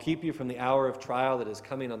 I'll keep you from the hour of trial that is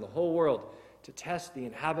coming on the whole world to test the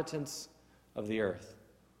inhabitants of the earth.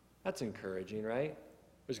 That's encouraging, right?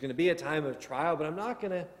 There's going to be a time of trial, but I'm not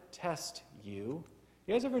going to test you.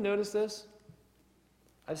 You guys ever notice this?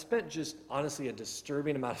 I've spent just, honestly, a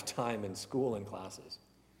disturbing amount of time in school and classes.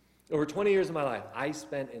 Over 20 years of my life, I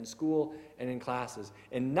spent in school and in classes.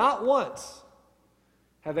 And not once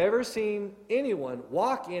have I ever seen anyone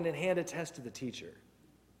walk in and hand a test to the teacher.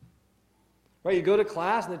 Right? You go to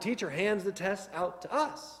class and the teacher hands the tests out to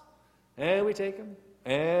us. And we take them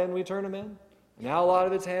and we turn them in. Now a lot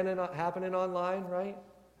of it's happening online, right?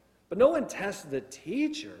 But no one tests the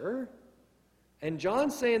teacher. And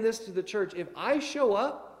John's saying this to the church. If I show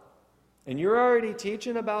up and you're already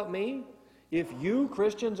teaching about me, if you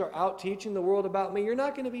Christians are out teaching the world about me, you're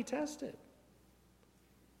not going to be tested.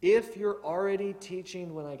 If you're already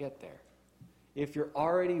teaching when I get there, if you're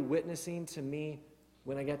already witnessing to me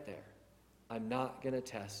when I get there, I'm not going to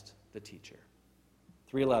test the teacher.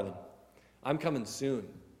 3:11, I'm coming soon.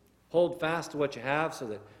 Hold fast to what you have so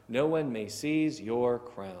that no one may seize your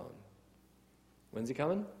crown. When's he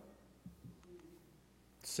coming?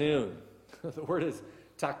 Soon. The word is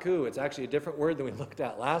taku. It's actually a different word than we looked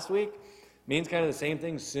at last week. It means kind of the same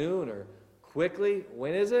thing, soon or quickly.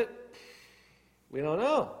 When is it? We don't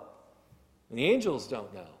know. And the angels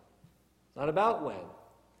don't know. It's not about when.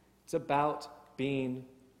 It's about being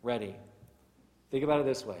ready. Think about it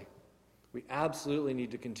this way. We absolutely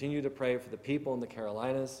need to continue to pray for the people in the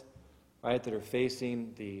Carolinas, right, that are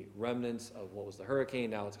facing the remnants of what was the hurricane.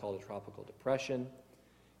 Now it's called a tropical depression.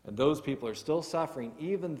 And those people are still suffering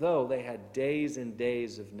even though they had days and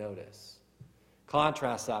days of notice.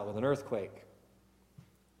 Contrast that with an earthquake.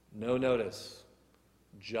 No notice.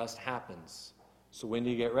 Just happens. So when do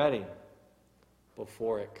you get ready?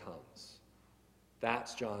 Before it comes.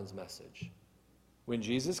 That's John's message. When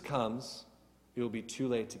Jesus comes, it will be too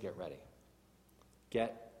late to get ready.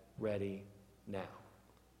 Get ready now.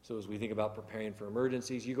 So as we think about preparing for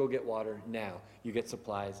emergencies, you go get water now. You get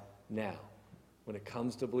supplies now. When it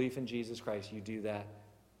comes to belief in Jesus Christ, you do that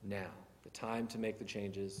now. The time to make the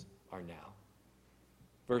changes are now.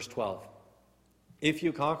 Verse 12. If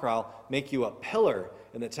you conquer, I'll make you a pillar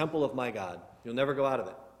in the temple of my God. You'll never go out of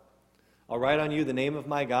it. I'll write on you the name of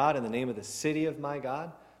my God and the name of the city of my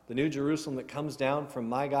God, the new Jerusalem that comes down from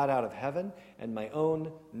my God out of heaven, and my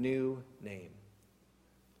own new name.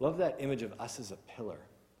 Love that image of us as a pillar.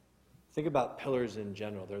 Think about pillars in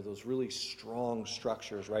general. They're those really strong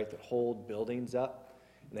structures, right, that hold buildings up.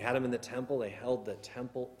 And they had them in the temple. They held the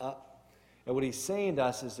temple up. And what he's saying to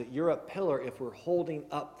us is that you're a pillar if we're holding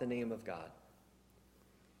up the name of God.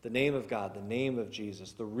 The name of God, the name of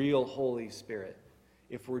Jesus, the real Holy Spirit.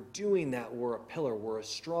 If we're doing that, we're a pillar. We're a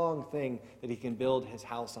strong thing that he can build his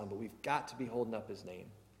house on. But we've got to be holding up his name.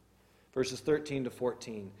 Verses 13 to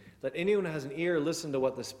 14. Let anyone who has an ear listen to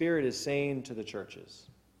what the Spirit is saying to the churches.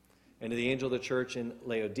 And to the angel of the church in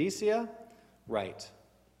Laodicea, write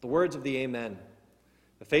the words of the Amen,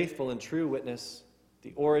 the faithful and true witness,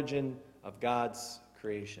 the origin of God's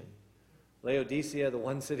creation. Laodicea, the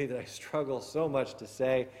one city that I struggle so much to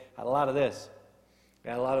say, had a lot of this. It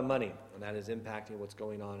had a lot of money, and that is impacting what's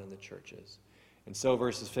going on in the churches. And so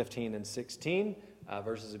verses 15 and 16,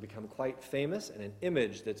 verses have become quite famous, and an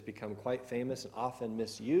image that's become quite famous and often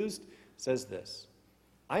misused says this: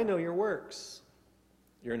 I know your works.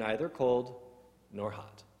 You're neither cold nor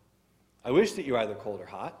hot. I wish that you were either cold or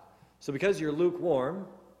hot. So because you're lukewarm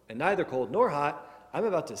and neither cold nor hot, I'm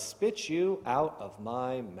about to spit you out of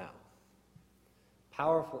my mouth.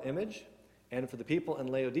 Powerful image. And for the people in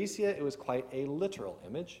Laodicea, it was quite a literal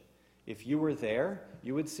image. If you were there,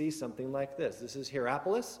 you would see something like this. This is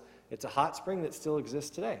Hierapolis. It's a hot spring that still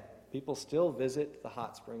exists today. People still visit the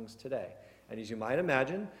hot springs today. And as you might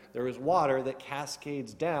imagine, there is water that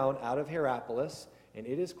cascades down out of Hierapolis, and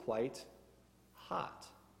it is quite hot.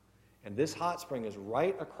 And this hot spring is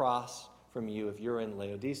right across from you if you're in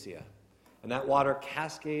Laodicea. And that water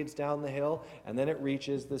cascades down the hill, and then it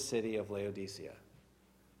reaches the city of Laodicea.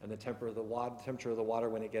 And the temperature of the water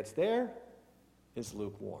when it gets there is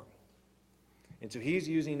lukewarm. And so he's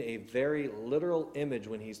using a very literal image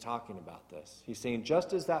when he's talking about this. He's saying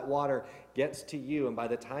just as that water gets to you, and by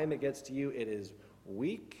the time it gets to you, it is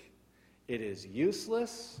weak, it is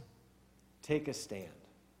useless, take a stand.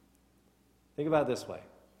 Think about it this way.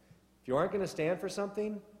 If you aren't going to stand for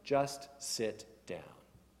something, just sit down.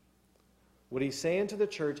 What he's saying to the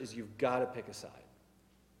church is you've got to pick a side.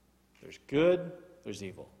 There's good, there's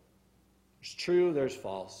evil. There's true, there's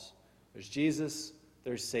false. There's Jesus,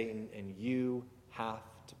 there's Satan, and you have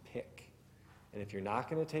to pick. And if you're not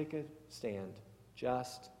going to take a stand,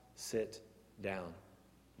 just sit down.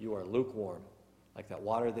 You are lukewarm, like that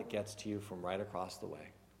water that gets to you from right across the way.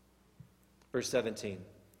 Verse 17,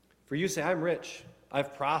 for you say, I'm rich,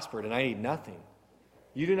 I've prospered, and I need nothing.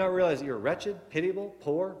 You do not realize that you're wretched, pitiable,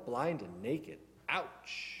 poor, blind, and naked.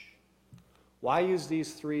 Ouch. Why use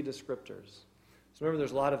these three descriptors? So remember,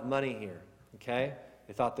 there's a lot of money here, okay?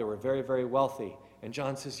 They thought they were very, very wealthy. And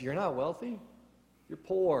John says, you're not wealthy. You're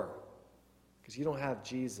poor because you don't have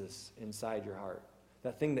Jesus inside your heart.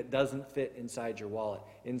 That thing that doesn't fit inside your wallet,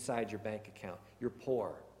 inside your bank account. You're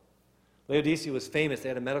poor. Laodicea was famous. They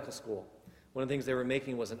had a medical school. One of the things they were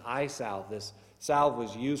making was an eye salve. This salve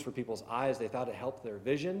was used for people's eyes. They thought it helped their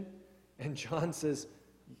vision. And John says,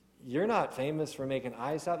 you're not famous for making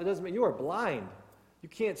eye salve. It doesn't mean you are blind. You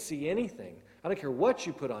can't see anything. I don't care what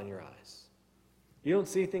you put on your eyes. You don't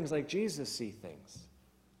see things like Jesus see things.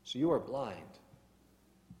 So you are blind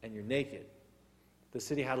and you're naked. The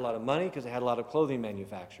city had a lot of money because they had a lot of clothing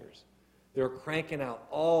manufacturers. They were cranking out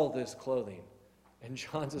all this clothing. And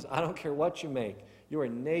John says, I don't care what you make. You are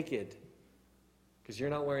naked because you're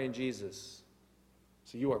not wearing Jesus.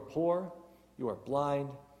 So you are poor, you are blind,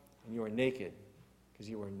 and you are naked because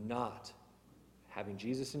you are not having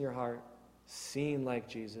Jesus in your heart, seeing like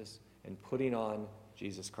Jesus, and putting on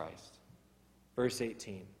Jesus Christ. Verse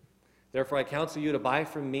 18, therefore I counsel you to buy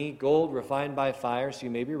from me gold refined by fire so you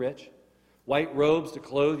may be rich, white robes to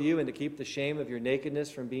clothe you and to keep the shame of your nakedness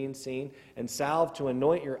from being seen, and salve to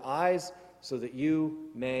anoint your eyes so that you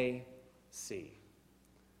may see.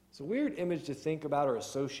 It's a weird image to think about or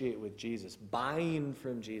associate with Jesus, buying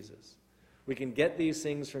from Jesus. We can get these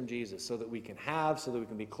things from Jesus so that we can have, so that we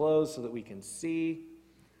can be clothed, so that we can see.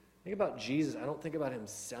 Think about Jesus. I don't think about him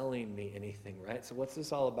selling me anything, right? So what's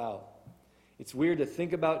this all about? It's weird to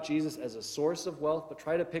think about Jesus as a source of wealth, but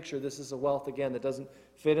try to picture this as a wealth, again, that doesn't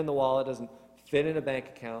fit in the wallet, doesn't fit in a bank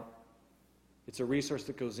account. It's a resource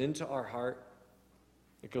that goes into our heart,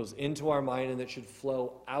 it goes into our mind, and that should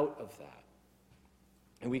flow out of that.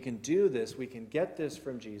 And we can do this, we can get this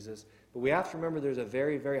from Jesus, but we have to remember there's a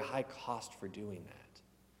very, very high cost for doing that.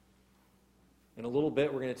 In a little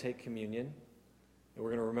bit, we're going to take communion, and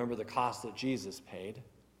we're going to remember the cost that Jesus paid.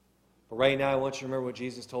 But right now, I want you to remember what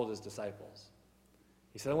Jesus told his disciples.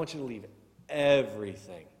 He said, I want you to leave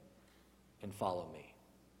everything and follow me.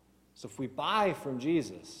 So if we buy from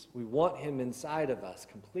Jesus, we want him inside of us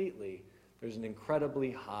completely, there's an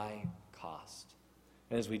incredibly high cost.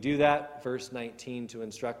 And as we do that, verse 19 to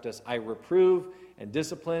instruct us, I reprove and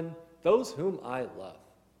discipline those whom I love.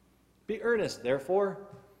 Be earnest, therefore,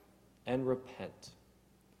 and repent.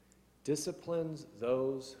 Disciplines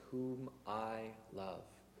those whom I love.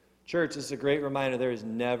 Church, this is a great reminder. There has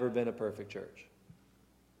never been a perfect church.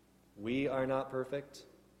 We are not perfect.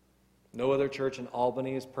 No other church in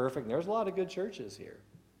Albany is perfect. And there's a lot of good churches here.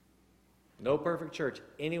 No perfect church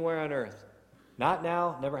anywhere on earth. Not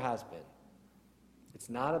now, never has been. It's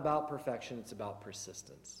not about perfection, it's about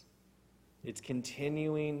persistence. It's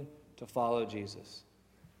continuing to follow Jesus,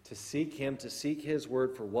 to seek him, to seek his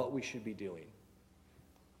word for what we should be doing.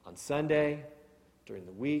 On Sunday, during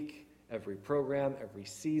the week, every program, every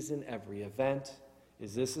season, every event,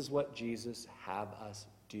 this is what Jesus have us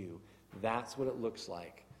do. That's what it looks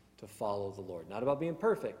like to follow the Lord. Not about being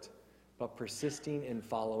perfect, but persisting in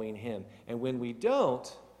following him. And when we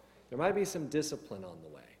don't, there might be some discipline on the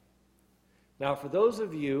way. Now, for those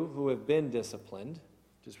of you who have been disciplined,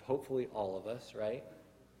 just hopefully all of us, right?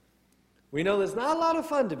 We know there's not a lot of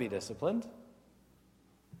fun to be disciplined.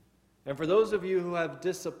 And for those of you who have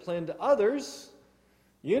disciplined others,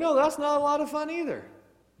 you know that's not a lot of fun either.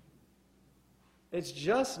 It's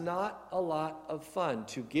just not a lot of fun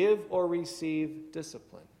to give or receive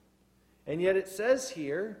discipline. And yet it says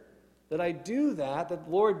here that I do that the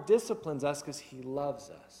Lord disciplines us because he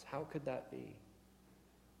loves us. How could that be?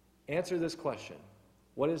 Answer this question.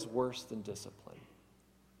 What is worse than discipline?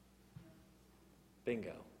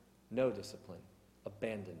 Bingo. No discipline.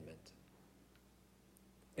 Abandonment.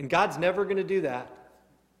 And God's never going to do that.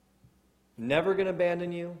 Never going to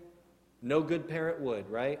abandon you. No good parent would,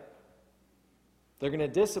 right? They're going to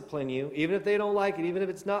discipline you, even if they don't like it, even if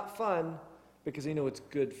it's not fun, because they know it's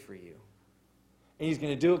good for you. And he's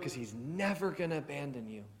going to do it because he's never going to abandon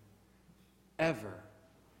you. Ever.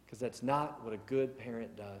 Because that's not what a good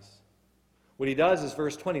parent does. What he does is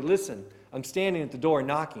verse 20, listen, I'm standing at the door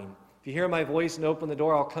knocking. If you hear my voice and open the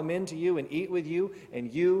door, I'll come in to you and eat with you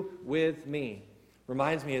and you with me.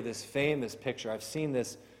 Reminds me of this famous picture. I've seen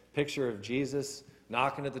this picture of Jesus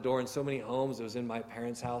knocking at the door in so many homes. It was in my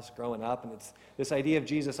parents' house growing up, and it's this idea of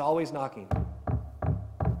Jesus always knocking.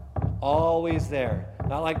 Always there.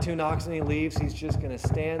 Not like 2 knocks and he leaves. He's just going to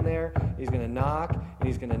stand there. He's going to knock, and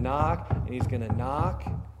he's going to knock, and he's going to knock.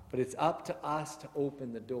 But it's up to us to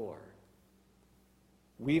open the door.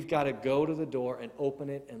 We've got to go to the door and open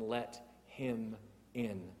it and let him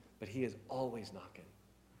in. But he is always knocking.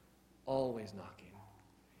 Always knocking.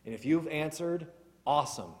 And if you've answered,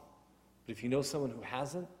 awesome. But if you know someone who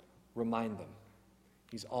hasn't, remind them.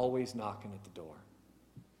 He's always knocking at the door.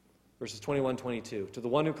 Verses 21, 22. To the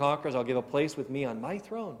one who conquers, I'll give a place with me on my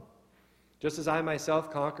throne, just as I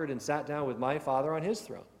myself conquered and sat down with my Father on his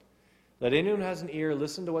throne. Let anyone who has an ear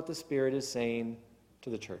listen to what the Spirit is saying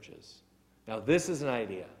to the churches. Now, this is an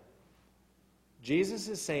idea. Jesus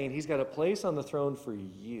is saying he's got a place on the throne for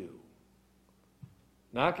you.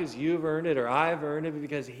 Not because you've earned it or I've earned it, but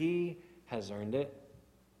because he has earned it.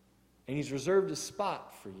 And he's reserved a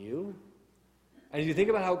spot for you. And as you think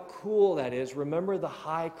about how cool that is, remember the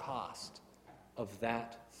high cost of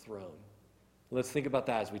that throne. Let's think about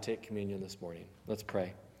that as we take communion this morning. Let's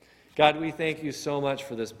pray. God, we thank you so much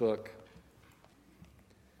for this book.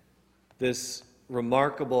 This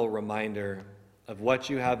remarkable reminder of what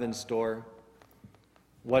you have in store,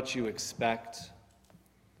 what you expect,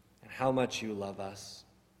 and how much you love us.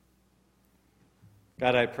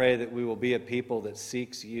 God, I pray that we will be a people that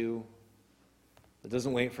seeks you, that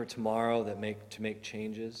doesn't wait for tomorrow to make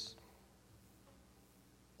changes,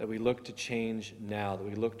 that we look to change now, that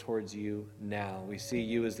we look towards you now. We see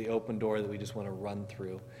you as the open door that we just want to run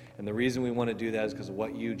through. And the reason we want to do that is because of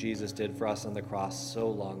what you, Jesus, did for us on the cross so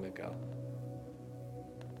long ago.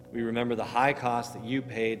 We remember the high cost that you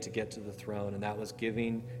paid to get to the throne, and that was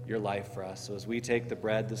giving your life for us. So as we take the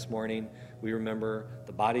bread this morning, we remember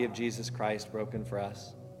the body of Jesus Christ broken for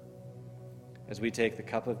us. As we take the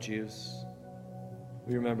cup of juice,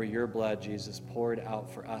 we remember your blood, Jesus, poured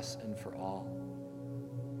out for us and for all.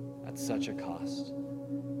 At such a cost.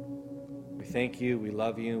 We thank you, we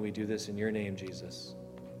love you, and we do this in your name, Jesus.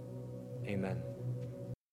 Amen.